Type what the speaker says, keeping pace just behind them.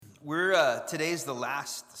Today's the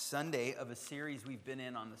last Sunday of a series we've been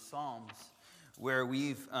in on the Psalms, where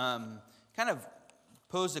we've kind of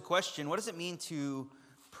posed a question: what does it mean to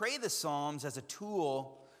pray the Psalms as a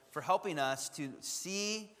tool for helping us to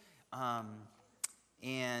see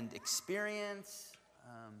and experience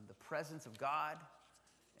the presence of God,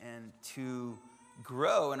 and to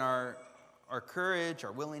grow in our courage,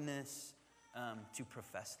 our willingness to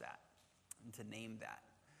profess that and to name that.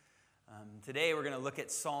 Today we're going to look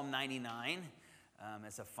at Psalm 99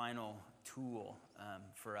 as a final tool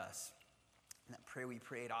for us. And that prayer we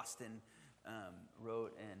prayed, Austin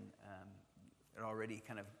wrote, and it already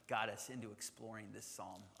kind of got us into exploring this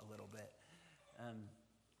psalm a little bit.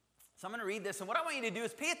 So I'm going to read this, and what I want you to do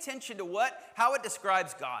is pay attention to how it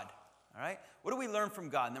describes God. All right? What do we learn from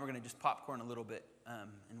God? And then we're going to just popcorn a little bit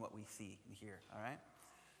in what we see and hear. All right?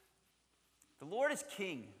 The Lord is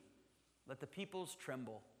king. Let the peoples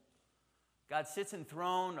tremble. God sits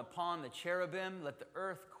enthroned upon the cherubim. Let the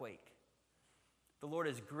earth quake. The Lord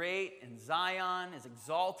is great, and Zion is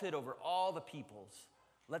exalted over all the peoples.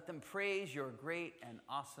 Let them praise your great and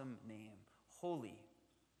awesome name. Holy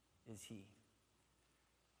is he.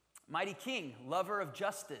 Mighty King, lover of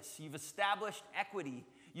justice, you've established equity.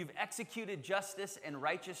 You've executed justice and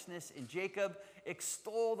righteousness in Jacob.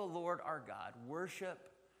 Extol the Lord our God. Worship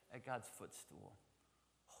at God's footstool.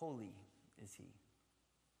 Holy is he.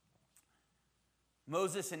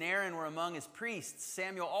 Moses and Aaron were among his priests.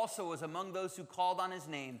 Samuel also was among those who called on his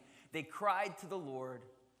name. They cried to the Lord,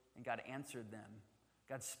 and God answered them.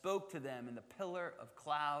 God spoke to them in the pillar of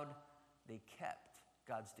cloud. They kept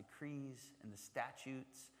God's decrees and the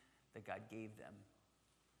statutes that God gave them.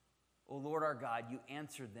 O Lord our God, you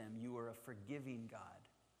answered them. You are a forgiving God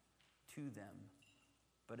to them,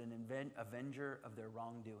 but an avenger of their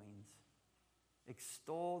wrongdoings.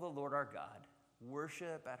 Extol the Lord our God.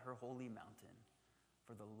 Worship at her holy mountain.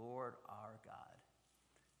 For the Lord our God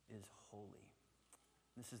is holy.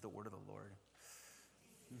 This is the word of the Lord.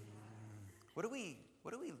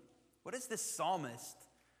 What does this psalmist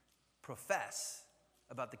profess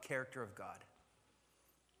about the character of God?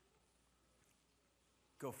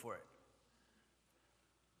 Go for it.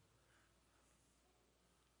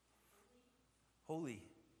 Holy.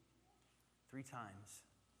 3 times.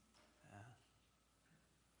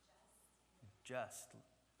 Just.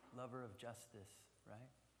 Lover of justice. Right?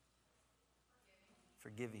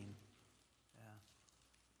 Forgiving. Yeah.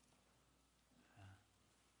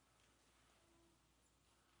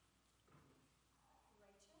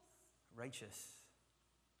 Righteous.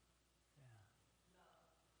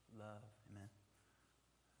 Yeah. Love. Amen.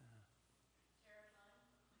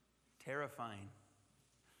 Terrifying.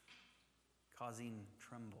 Causing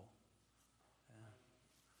tremble. Yeah.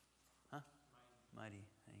 Huh? Mighty.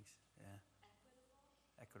 Thanks. Yeah.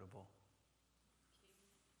 Equitable.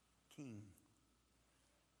 King.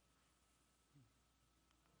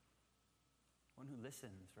 One who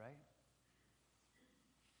listens, right?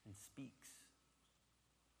 And speaks.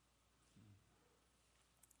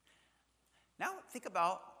 Now think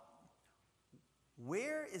about,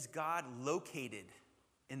 where is God located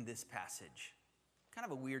in this passage? Kind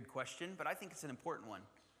of a weird question, but I think it's an important one.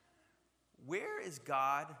 Where is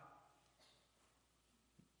God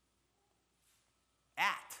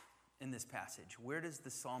at in this passage? Where does the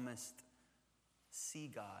psalmist see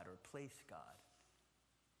God or place God?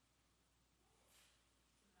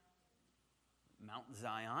 Mount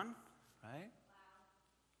Zion, right?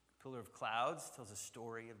 Pillar of clouds tells a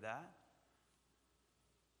story of that.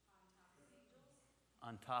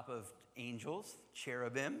 On top of angels,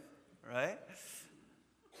 cherubim, right?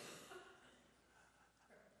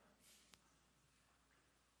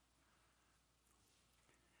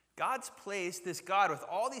 God's placed, this God with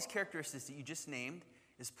all these characteristics that you just named,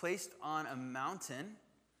 is placed on a mountain,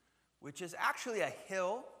 which is actually a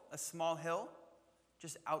hill, a small hill,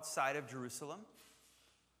 just outside of Jerusalem,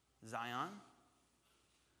 Zion.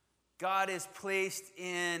 God is placed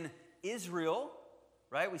in Israel,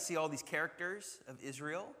 right? We see all these characters of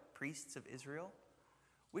Israel, priests of Israel,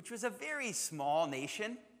 which was a very small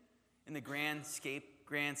nation in the grand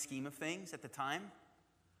scheme of things at the time.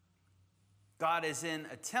 God is in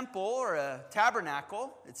a temple or a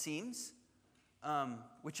tabernacle, it seems,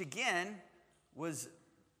 which again was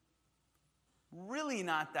really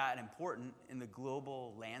not that important in the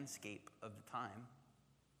global landscape of the time.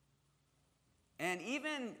 And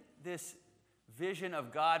even this vision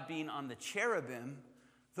of God being on the cherubim,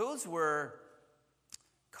 those were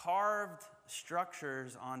carved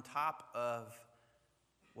structures on top of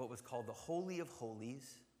what was called the Holy of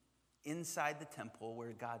Holies, inside the temple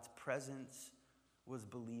where God's presence was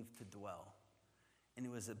believed to dwell. And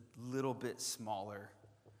it was a little bit smaller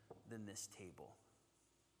than this table.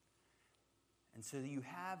 And so you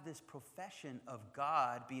have this profession of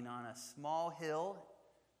God being on a small hill,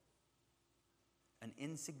 an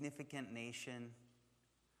insignificant nation,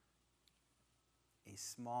 a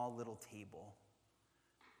small little table,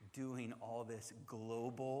 doing all this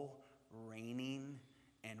global reigning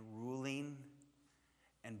and ruling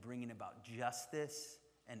and bringing about justice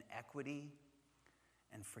and equity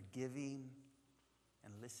and forgiving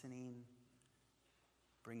and listening,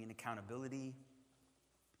 bringing accountability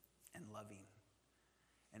and loving.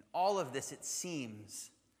 And all of this, it seems,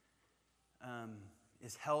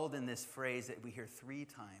 is held in this phrase that we hear 3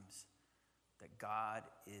 times, that God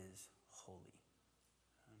is holy.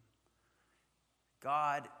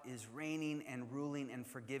 God is reigning and ruling and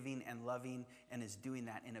forgiving and loving, and is doing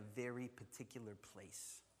that in a very particular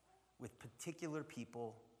place with particular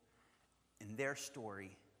people in their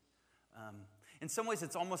story. In some ways,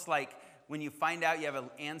 it's almost like when you find out you have an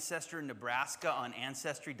ancestor in Nebraska on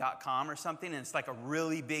Ancestry.com or something, and it's like a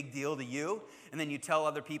really big deal to you, and then you tell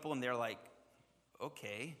other people, and they're like,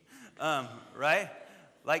 okay, right?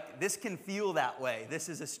 Like, this can feel that way. This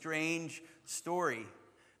is a strange story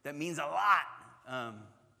that means a lot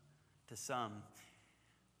to some.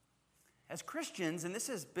 As Christians, and this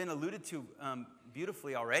has been alluded to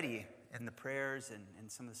beautifully already in the prayers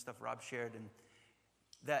and some of the stuff Rob shared, and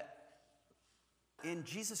that in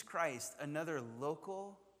Jesus Christ, another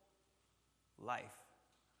local life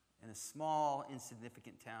in a small,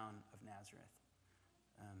 insignificant town of Nazareth.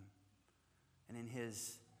 And in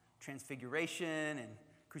his transfiguration and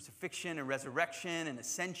crucifixion and resurrection and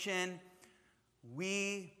ascension,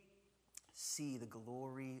 we see the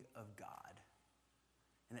glory of God.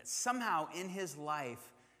 And that somehow in his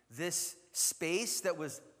life, this space that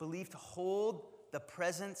was believed to hold the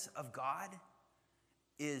presence of God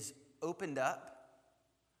is opened up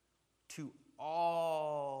to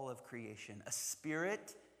all of creation. A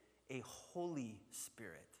spirit, a Holy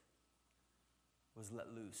Spirit, was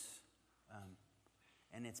let loose.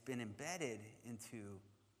 And it's been embedded into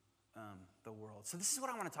the world. So this is what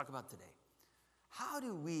I want to talk about today. How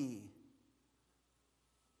do we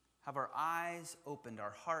have our eyes opened,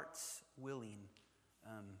 our hearts willing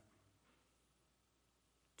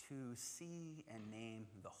to see and name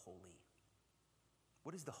the holy?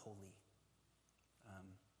 What is the holy?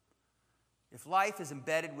 If life is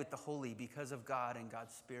embedded with the holy because of God and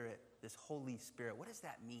God's Spirit, this Holy Spirit, what does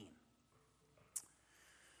that mean?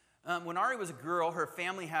 When Ari was a girl, her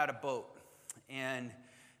family had a boat, and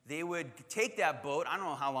they would take that boat. I don't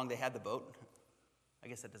know how long they had the boat. I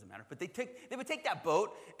guess that doesn't matter. But they would take that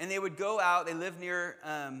boat, and they would go out. They lived near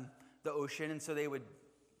the ocean, and so they would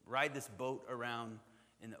ride this boat around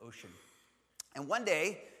in the ocean. And one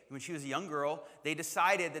day, when she was a young girl, they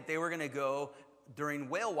decided that they were going to go during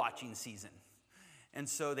whale watching season. And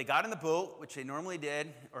so they got in the boat, which they normally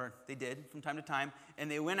did, or they did from time to time, and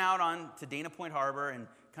they went out on to Dana Point Harbor and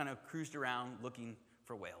kind of cruised around looking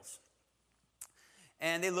for whales.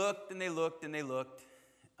 And they looked and they looked and they looked.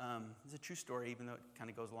 It's a true story, even though it kind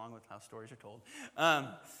of goes along with how stories are told.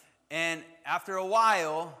 And after a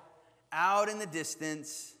while, out in the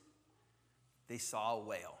distance, they saw a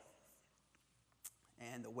whale.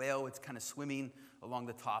 And the whale was kind of swimming along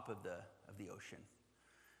the top of the ocean.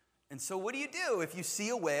 And so what do? If you see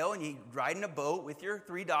a whale and you ride in a boat with your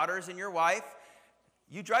 3 daughters and your wife,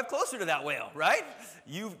 you drive closer to that whale, right?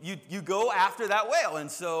 You go after that whale. And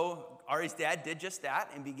so Ari's dad did just that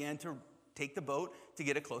and began to take the boat to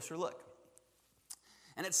get a closer look.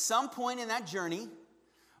 And at some point in that journey,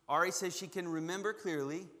 Ari says she can remember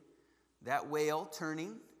clearly that whale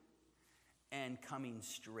turning and coming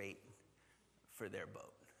straight for their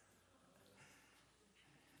boat.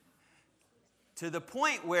 To the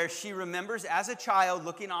point where she remembers as a child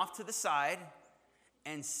looking off to the side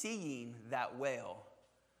and seeing that whale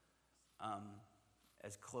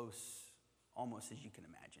as close almost as you can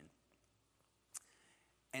imagine.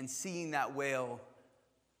 And seeing that whale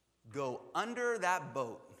go under that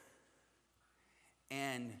boat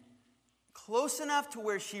and close enough to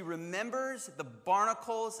where she remembers the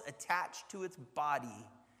barnacles attached to its body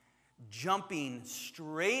jumping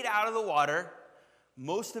straight out of the water,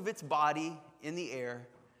 most of its body in the air,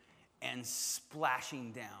 and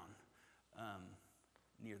splashing down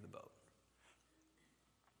near the boat.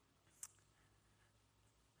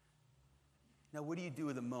 Now, what do you do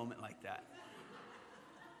with a moment like that?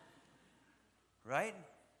 Right?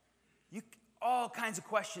 All kinds of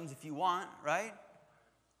questions if you want, right?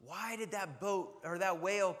 Why did that boat or that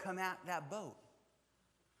whale come at that boat?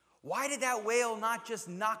 Why did that whale not just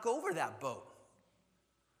knock over that boat?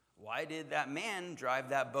 Why did that man drive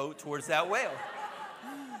that boat towards that whale?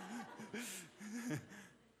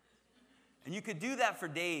 And you could do that for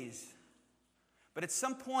days. But at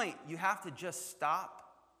some point, you have to just stop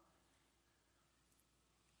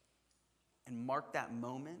and mark that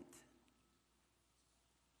moment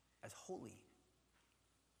as holy.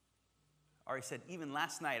 Ari said, even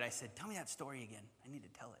last night, I said, tell me that story again. I need to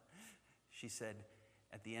tell it. She said,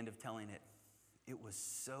 at the end of telling it, it was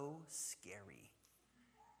so scary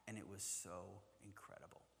and it was so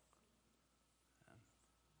incredible.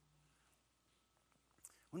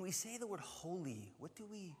 When we say the word holy, what do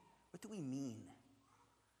we mean?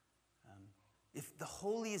 If the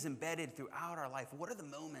holy is embedded throughout our life, what are the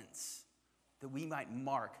moments that we might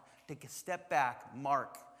mark, take a step back,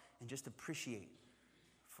 mark, and just appreciate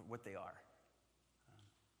for what they are?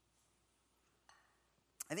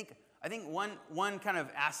 I think one kind of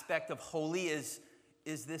aspect of holy is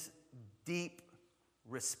this deep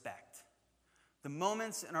respect. The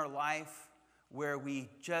moments in our life where we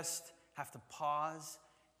just have to pause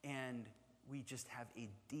and we just have a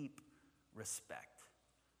deep respect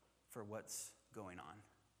for what's going on.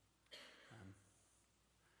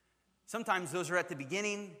 Sometimes those are at the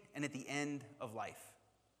beginning and at the end of life,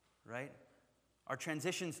 right? Our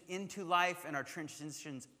transitions into life and our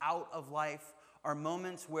transitions out of life are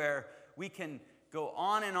moments where we can go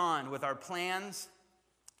on and on with our plans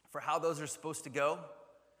for how those are supposed to go.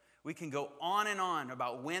 We can go on and on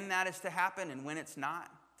about when that is to happen and when it's not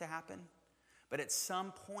to happen. But at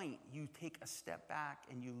some point, you take a step back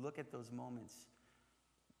and you look at those moments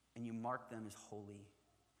and you mark them as holy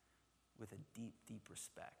with a deep, deep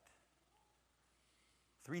respect.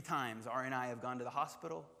 3 times, Ari and I have gone to the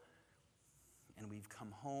hospital and we've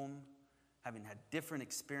come home having had different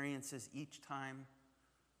experiences each time,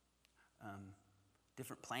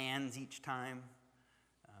 different plans each time,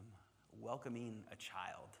 welcoming a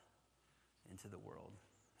child into the world.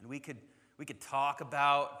 And we could talk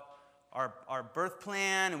about our birth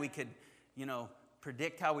plan, and we could,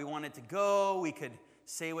 predict how we want it to go. We could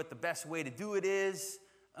say what the best way to do it is.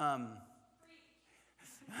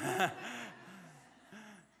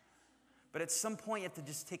 But at some point, you have to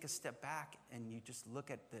just take a step back and you just look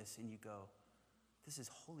at this and you go, this is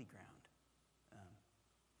holy ground.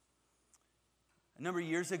 A number of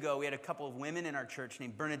years ago, we had a couple of women in our church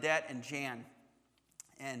named Bernadette and Jan.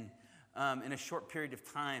 And in a short period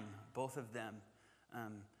of time, both of them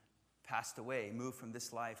passed away, moved from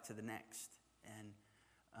this life to the next. And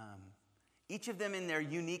each of them in their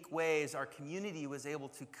unique ways, our community was able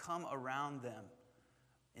to come around them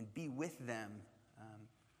and be with them.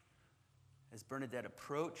 As Bernadette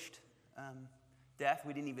approached death,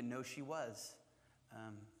 we didn't even know she was.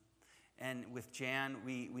 And with Jan,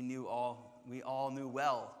 we all knew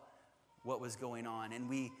well what was going on. And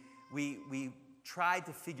we tried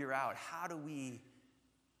to figure out, how do we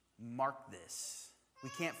mark this? We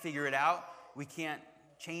can't figure it out. We can't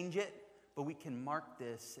change it. But we can mark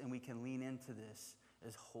this and we can lean into this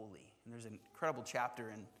as holy. And there's an incredible chapter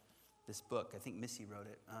in this book. I think Missy wrote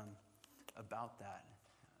it about that.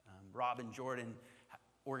 Rob and Jordan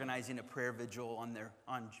organizing a prayer vigil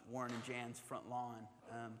on Warren and Jan's front lawn.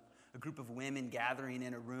 A group of women gathering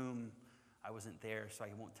in a room. I wasn't there, so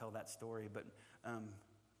I won't tell that story. But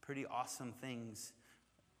pretty awesome things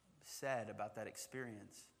said about that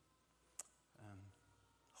experience.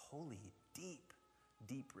 Holy, deep,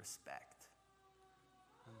 deep respect.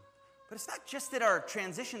 But it's not just at our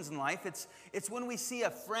transitions in life. It's when we see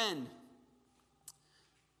a friend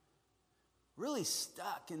really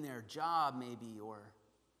stuck in their job maybe, or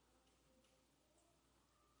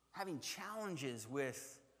having challenges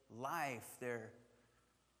with life,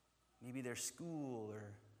 maybe their school or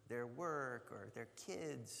their work or their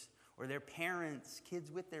kids or their parents,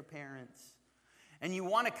 kids with their parents. And you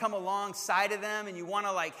want to come alongside of them and you want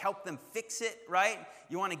to help them fix it, right?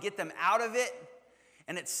 You want to get them out of it.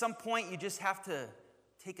 And at some point you just have to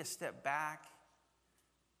take a step back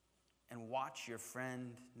and watch your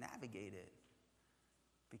friend navigate it,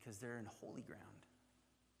 because they're in holy ground.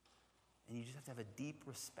 And you just have to have a deep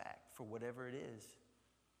respect for whatever it is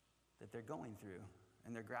that they're going through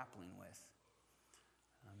and they're grappling with.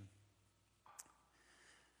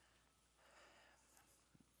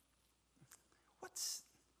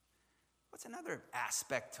 What's another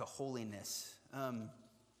aspect to holiness?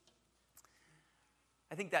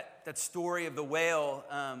 I think that story of the whale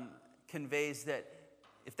conveys that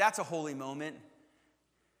if that's a holy moment,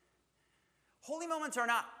 holy moments are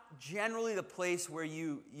not generally the place where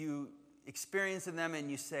you experience them and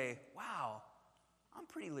you say, wow, I'm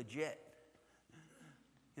pretty legit.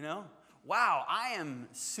 Wow, I am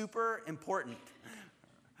super important.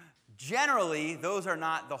 Generally, those are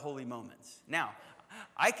not the holy moments. Now,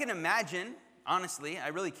 I can imagine, honestly, I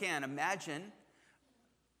really can imagine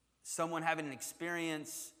someone having an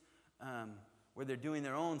experience where they're doing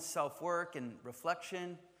their own self-work and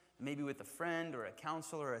reflection, maybe with a friend or a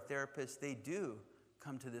counselor or a therapist, they do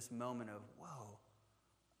come to this moment of, whoa,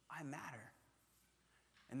 I matter.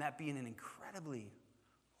 And that being an incredibly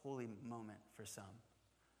holy moment for some.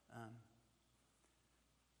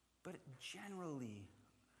 But generally,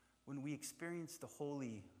 when we experience the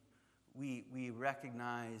holy, we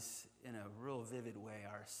recognize in a real vivid way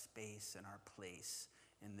our space and our place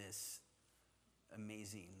in this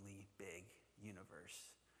amazingly big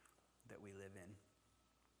universe that we live in.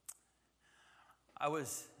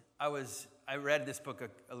 I read this book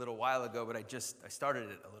a little while ago, but I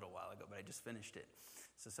started it a little while ago, but I just finished it.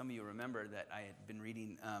 So some of you remember that I had been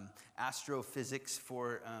reading Astrophysics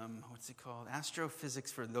for, what's it called?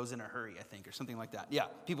 Astrophysics for Those in a Hurry, I think, or something like that. Yeah,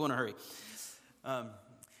 People in a Hurry.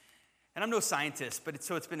 And I'm no scientist, but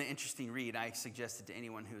it's been an interesting read. I suggest it to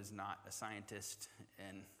anyone who is not a scientist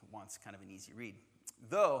and wants kind of an easy read.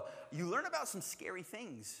 Though, you learn about some scary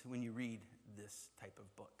things when you read this type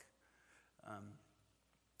of book.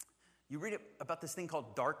 You read about this thing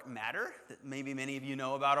called dark matter that maybe many of you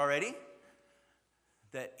know about already.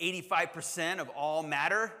 That 85% of all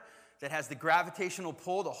matter that has the gravitational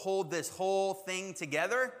pull to hold this whole thing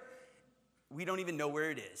together, we don't even know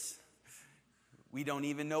where it is. We don't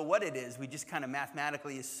even know what it is. We just kind of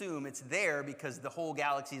mathematically assume it's there because the whole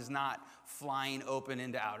galaxy is not flying open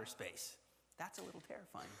into outer space. That's a little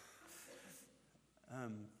terrifying.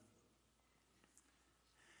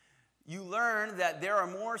 You learn that there are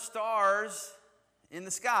more stars in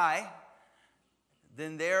the sky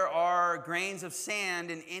than there are grains of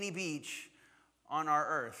sand in any beach on our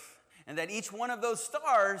earth. And that each one of those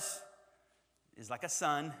stars is like a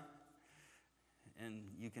sun. And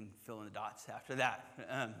you can fill in the dots after that.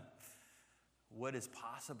 What is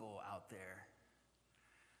possible out there?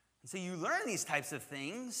 And so you learn these types of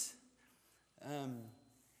things. And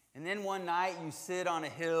then one night you sit on a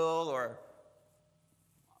hill or,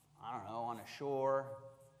 I don't know, on a shore,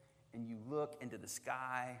 and you look into the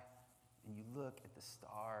sky, and you look at the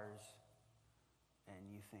stars, and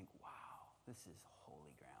you think, wow, this is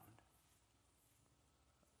holy ground.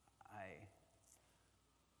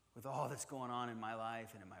 With all that's going on in my life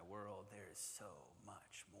and in my world, there is so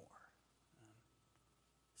much more.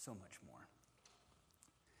 So much more.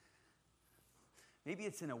 Maybe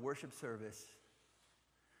it's in a worship service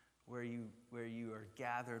where you are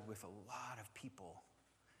gathered with a lot of people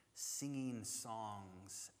singing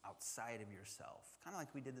songs outside of yourself, kind of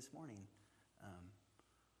like we did this morning.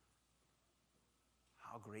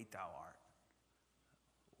 How great thou art,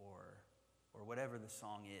 or whatever the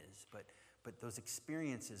song is, but those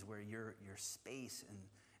experiences where your space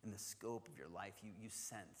and the scope of your life, you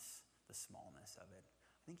sense the smallness of it.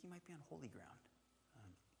 I think you might be on holy ground.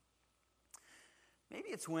 Maybe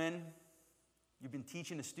it's when you've been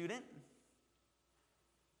teaching a student,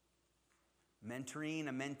 mentoring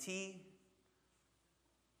a mentee,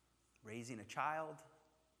 raising a child,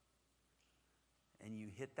 and you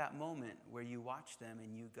hit that moment where you watch them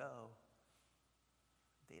and you go,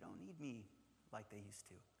 they don't need me like they used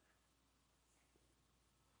to.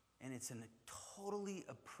 And it's a totally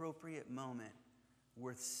appropriate moment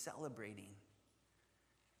worth celebrating.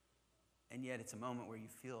 And yet it's a moment where you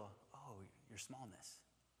feel, oh, your smallness.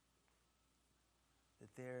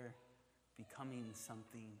 That they're becoming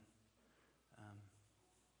something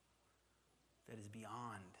that is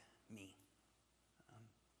beyond me.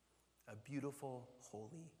 A beautiful,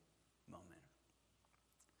 holy moment.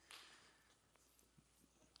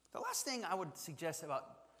 The last thing I would suggest about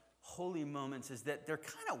holy moments is that they're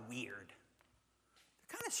kind of weird.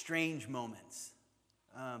 They're kind of strange moments.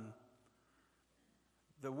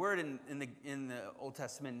 The word in the Old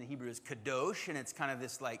Testament in the Hebrew is kadosh, and it's kind of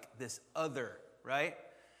this other, right?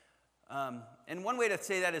 And one way to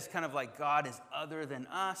say that is kind of like God is other than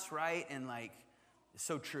us, right? And like, it's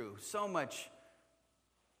so true. So much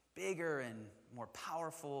bigger and more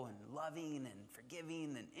powerful and loving and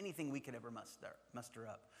forgiving than anything we could ever muster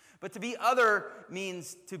up. But to be other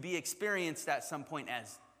means to be experienced at some point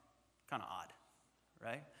as kind of odd,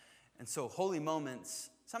 right? And so holy moments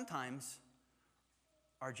sometimes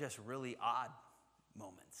are just really odd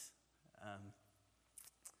moments.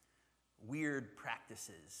 Weird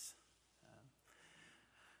practices.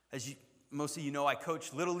 As most of you know, I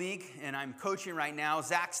coach Little League, and I'm coaching right now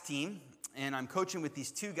Zach's team, and I'm coaching with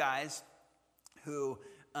these two guys who,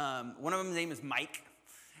 one of them's name is Mike,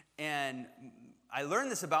 and I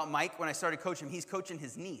learned this about Mike when I started coaching him. He's coaching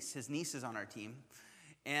his niece. His niece is on our team,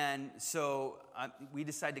 and so we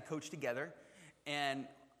decided to coach together, and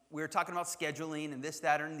we were talking about scheduling and this,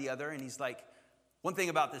 that, and the other, and he's like, one thing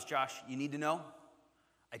about this, Josh, you need to know,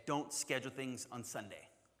 I don't schedule things on Sunday.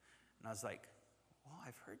 And I was like, well,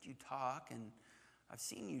 I've heard you talk, and I've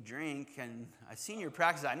seen you drink, and I've seen your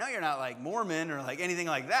practice. I know you're not like Mormon or like anything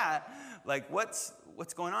like that. Like, what's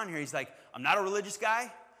going on here? He's like, I'm not a religious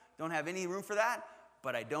guy. Don't have any room for that,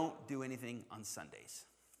 but I don't do anything on Sundays.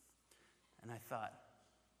 And I thought,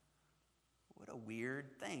 what a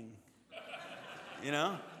weird thing, you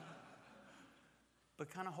know? But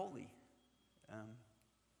kind of holy.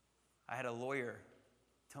 I had a lawyer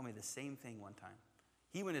tell me the same thing one time.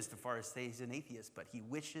 He went as far as to say he's an atheist, but he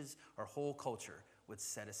wishes our whole culture would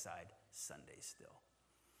set aside Sundays still.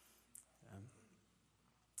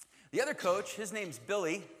 The other coach, his name's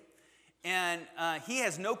Billy, and he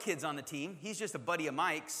has no kids on the team. He's just a buddy of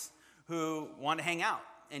Mike's who wanted to hang out,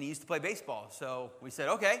 and he used to play baseball. So we said,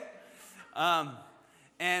 okay.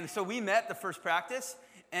 And so we met the first practice,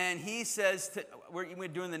 and he says, we're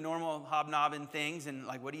doing the normal hobnobbing things, and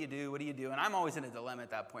like, what do you do? What do you do? And I'm always in a dilemma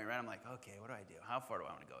at that point, right? I'm like, okay, what do I do? How far do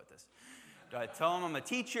I want to go with this? Do I tell him I'm a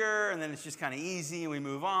teacher, and then it's just kind of easy, and we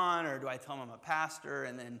move on? Or do I tell him I'm a pastor,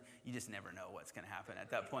 and then you just never know what's going to happen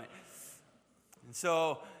at that point? And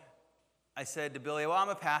so I said to Billy, well, I'm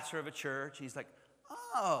a pastor of a church. He's like,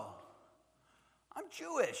 oh, I'm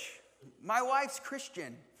Jewish. My wife's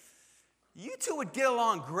Christian. You two would get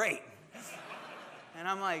along great. And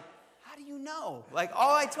I'm like, how do you know? Like,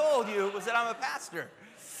 all I told you was that I'm a pastor.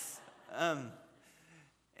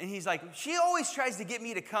 And he's like, she always tries to get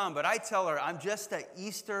me to come, but I tell her I'm just an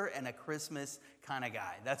Easter and a Christmas kind of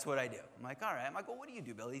guy. That's what I do. I'm like, all right. I'm like, well, what do you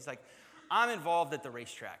do, Billy? He's like, I'm involved at the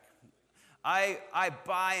racetrack. I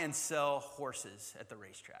buy and sell horses at the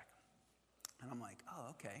racetrack. And I'm like,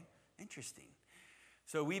 oh, okay, interesting.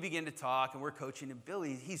 So we begin to talk, and we're coaching, and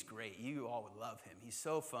Billy, he's great. You all would love him. He's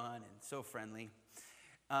so fun and so friendly.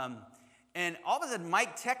 And all of a sudden,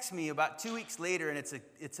 Mike texts me about 2 weeks later, and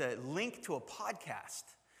it's a link to a podcast.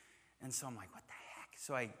 And so I'm like, what the heck?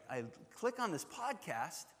 So I click on this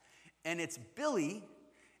podcast, and it's Billy,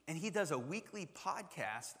 and he does a weekly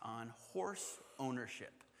podcast on horse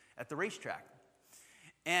ownership at the racetrack.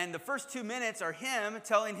 And the first 2 minutes are him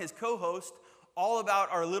telling his co-host all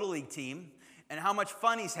about our Little League team and how much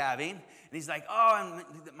fun he's having. And he's like, oh,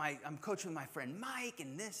 I'm coaching with my friend Mike,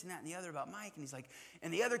 and this and that and the other about Mike. And he's like,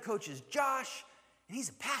 and the other coach is Josh, and he's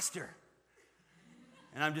a pastor.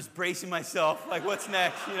 And I'm just bracing myself, like, what's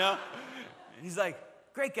next, you know? And he's like,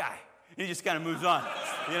 great guy. And he just kind of moves on,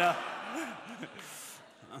 you know?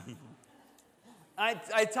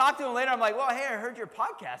 I talked to him later. I'm like, well, hey, I heard your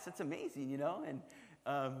podcast. It's amazing, you know? And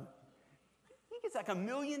he gets like 1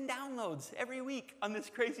 million downloads every week on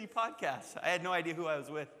this crazy podcast. I had no idea who I was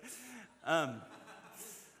with.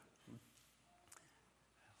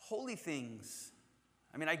 Holy things.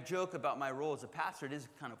 I mean, I joke about my role as a pastor. It is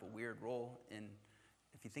kind of a weird role,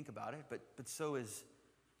 if you think about it. But so is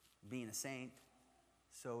being a saint.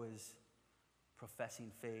 So is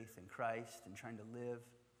professing faith in Christ and trying to live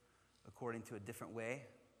according to a different way,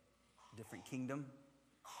 a different kingdom.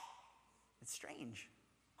 It's strange.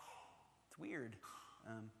 It's weird.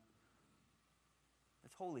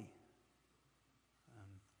 It's holy.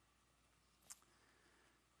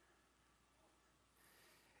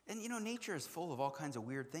 And, you know, nature is full of all kinds of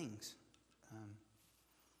weird things.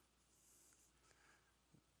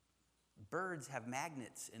 Birds have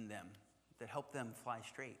magnets in them that help them fly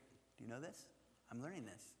straight. Do you know this? I'm learning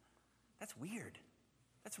this. That's weird.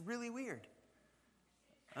 That's really weird.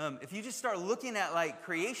 If you just start looking at, like,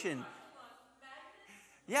 creation.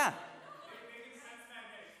 Yeah.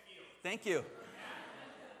 Thank you.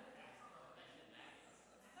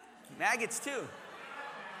 Maggots, too.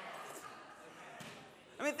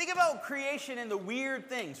 I mean, think about creation and the weird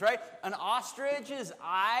things, right? An ostrich's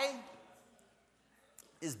eye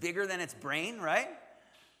is bigger than its brain, right?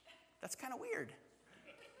 That's kind of weird.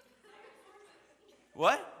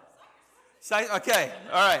 What? Okay,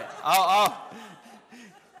 all right. I'll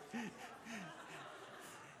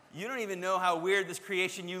You don't even know how weird this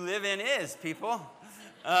creation you live in is, people.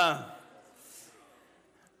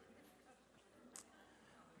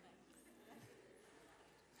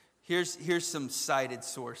 Here's some cited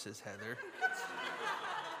sources, Heather.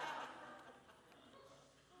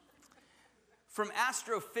 From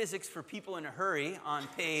Astrophysics for People in a Hurry on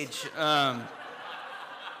page...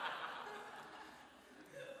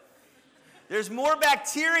 there's more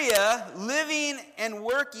bacteria living and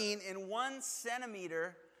working in 1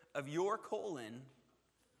 centimeter of your colon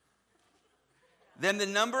than the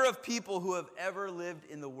number of people who have ever lived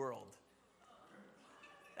in the world.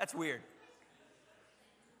 That's weird.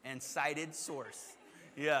 And cited source.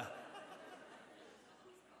 Yeah.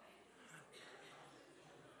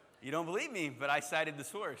 You don't believe me, but I cited the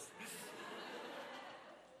source.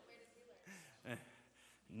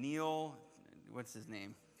 Neil, what's his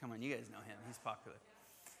name? Come on, you guys know him. He's popular.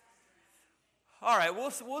 All right,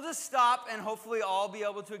 we'll just stop and hopefully all be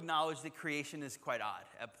able to acknowledge that creation is quite odd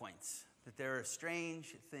at points, that there are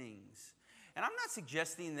strange things. And I'm not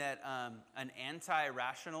suggesting that an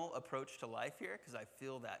anti-rational approach to life here, because I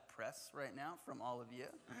feel that press right now from all of you.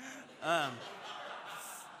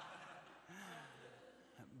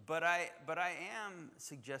 But I am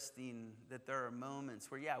suggesting that there are moments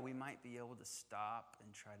where, yeah, we might be able to stop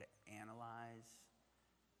and try to analyze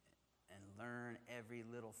and learn every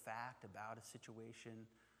little fact about a situation.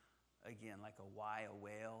 Again, like why a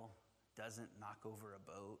whale doesn't knock over a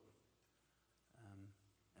boat,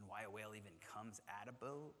 and why a whale even comes at a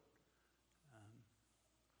boat.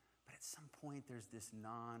 But at some point, there's this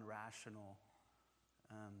non-rational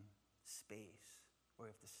space where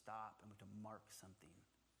we have to stop and we have to mark something.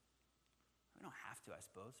 We don't have to, I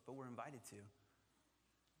suppose, but we're invited to.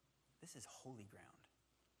 This is holy ground.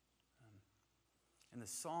 And the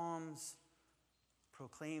Psalms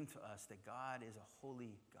proclaim to us that God is a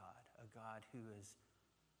holy God, a God who is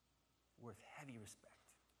worth heavy respect.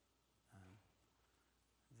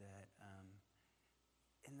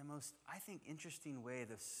 In the most, I think, interesting way,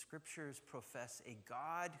 the scriptures profess a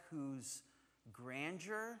God whose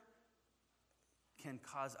grandeur can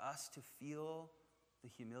cause us to feel the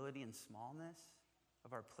humility and smallness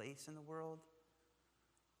of our place in the world,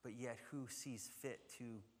 but yet who sees fit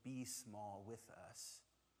to be small with us,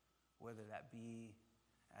 whether that be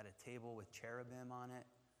at a table with cherubim on it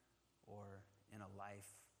or in a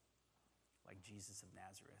life like Jesus of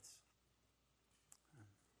Nazareth.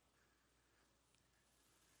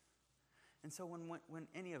 And so when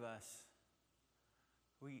any of us,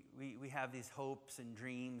 we have these hopes and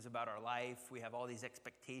dreams about our life, we have all these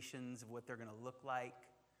expectations of what they're going to look like,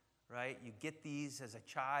 right? You get these as a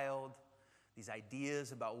child, these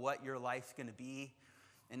ideas about what your life's going to be.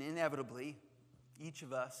 And inevitably, each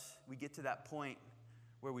of us, we get to that point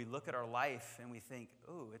where we look at our life and we think,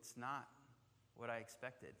 oh, it's not what I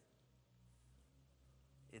expected.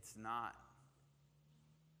 It's not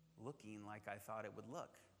looking like I thought it would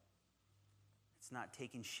look. It's not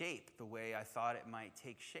taking shape the way I thought it might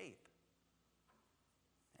take shape.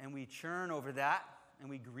 And we churn over that, and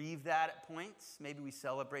we grieve that at points. Maybe we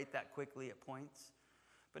celebrate that quickly at points.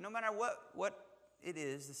 But no matter what it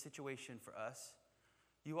is, the situation for us,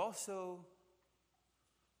 we also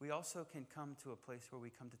can come to a place where we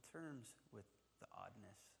come to terms with the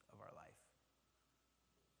oddness of our life,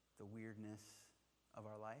 the weirdness of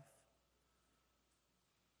our life.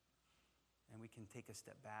 And we can take a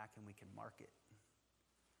step back and we can mark it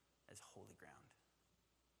as holy ground.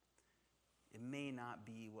 It may not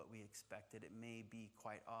be what we expected. It may be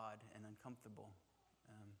quite odd and uncomfortable.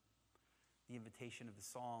 The invitation of the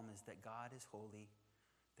psalm is that God is holy,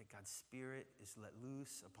 that God's Spirit is let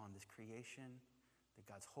loose upon this creation, that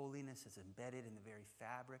God's holiness is embedded in the very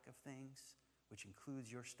fabric of things, which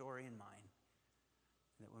includes your story and mine.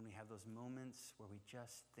 And that when we have those moments where we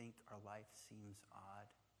just think our life seems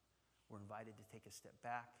odd, we're invited to take a step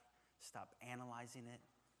back, stop analyzing it,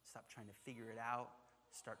 stop trying to figure it out,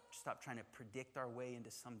 stop trying to predict our way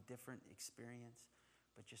into some different experience,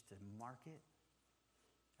 but just to mark it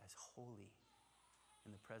as holy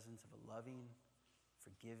in the presence of a loving,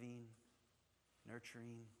 forgiving,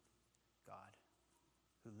 nurturing God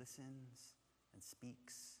who listens and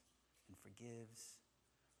speaks and forgives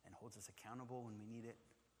and holds us accountable when we need it.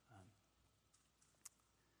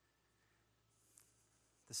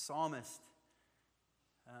 The psalmist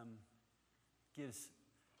gives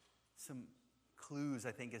some clues,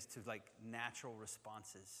 I think, as to like natural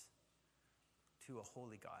responses to a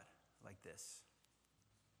holy God like this.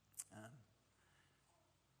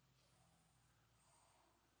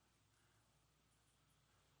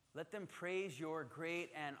 Let them praise your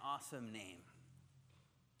great and awesome name.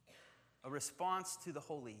 A response to the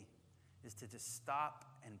holy is to just stop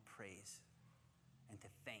and praise and to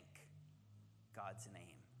thank God's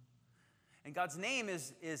name. And God's name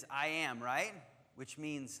is I am, right? Which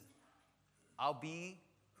means I'll be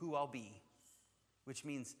who I'll be. Which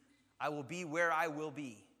means I will be where I will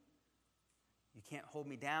be. You can't hold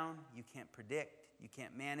me down. You can't predict. You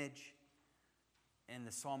can't manage. And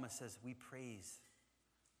the psalmist says, we praise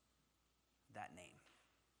that name.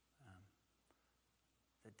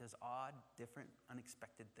 That does odd, different,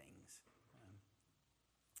 unexpected things.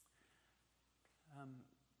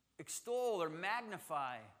 Extol or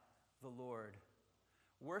magnify the Lord.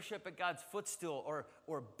 Worship at God's footstool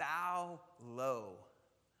or bow low.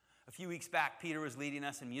 A few weeks back, Peter was leading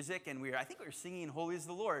us in music, and I think we were singing Holy is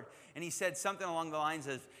the Lord. And he said something along the lines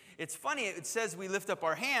of, it's funny, it says we lift up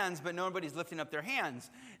our hands, but nobody's lifting up their hands.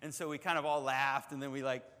 And so we kind of all laughed, and then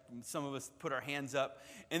some of us put our hands up.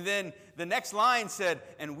 And then the next line said,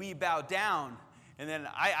 and we bow down. And then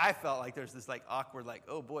I felt like there's this awkward,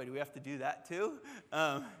 oh boy, do we have to do that too?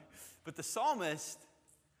 But the psalmist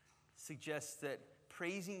suggests that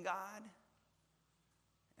praising God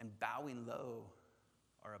and bowing low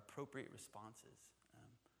are appropriate responses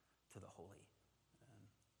to the holy.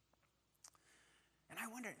 And I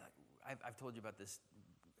wonder, I've told you about this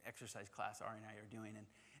exercise class Ari and I are doing,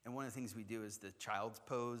 and one of the things we do is the child's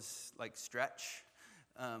pose, stretch.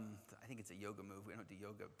 I think it's a yoga move. We don't do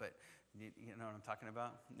yoga, but you know what I'm talking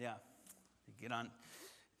about? Yeah. Get on.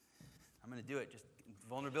 I'm going to do it. Just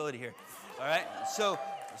vulnerability here. All right? So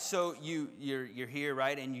you're here,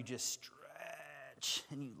 right? And you just stretch,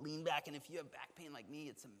 and you lean back, and if you have back pain like me,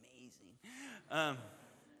 it's amazing.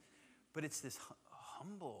 But it's this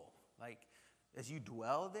humble, as you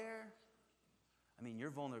dwell there, your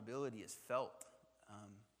vulnerability is felt,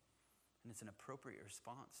 and it's an appropriate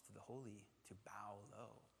response to the holy to bow low.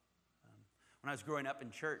 When I was growing up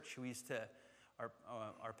in church, we used to,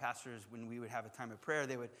 our pastors, when we would have a time of prayer,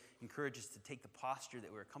 they would encourage us to take the posture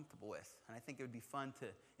that we were comfortable with. And I think it would be fun to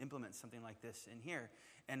implement something like this in here.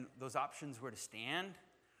 And those options were to stand,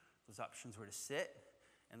 those options were to sit,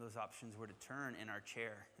 and those options were to turn in our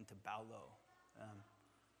chair and to bow low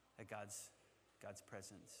at God's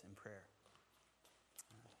presence in prayer.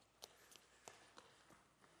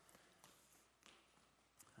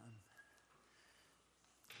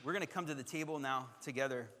 We're going to come to the table now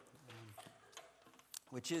together,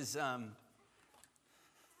 which is a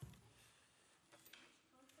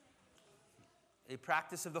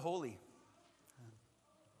practice of the holy.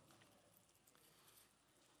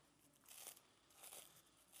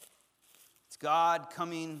 It's God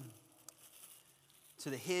coming to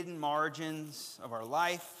the hidden margins of our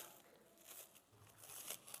life.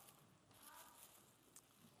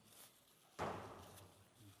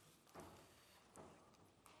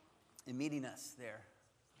 And meeting us there.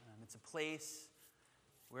 It's a place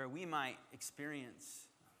where we might experience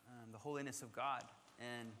the holiness of God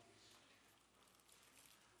and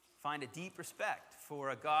find a deep respect for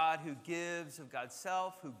a God who gives of God's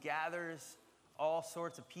self, who gathers all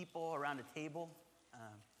sorts of people around a table.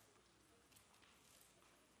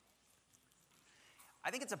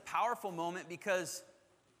 I think it's a powerful moment because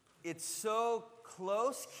it's so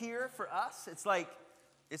close here for us. It's like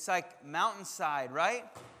mountainside, right?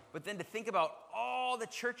 But then to think about all the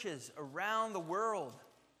churches around the world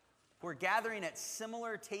who are gathering at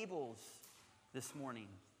similar tables this morning.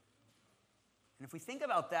 And if we think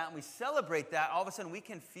about that and we celebrate that, all of a sudden we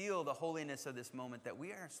can feel the holiness of this moment, that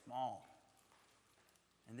we are small.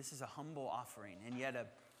 And this is a humble offering. And yet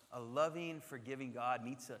a loving, forgiving God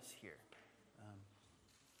meets us here.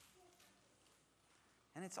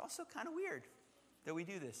 And it's also kind of weird that we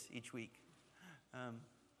do this each week.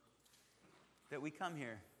 That we come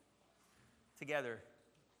here together.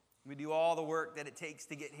 We do all the work that it takes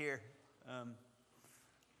to get here.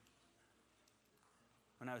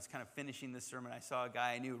 When I was kind of finishing this sermon, I saw a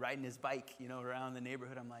guy I knew riding his bike, around the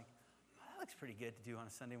neighborhood. I'm like, oh, that looks pretty good to do on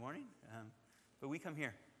a Sunday morning. But we come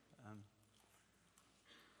here.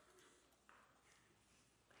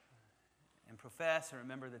 And profess and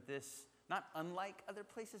remember that this, not unlike other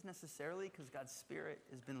places necessarily, because God's Spirit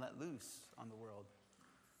has been let loose on the world,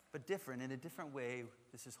 but different, in a different way,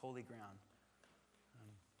 this is holy ground.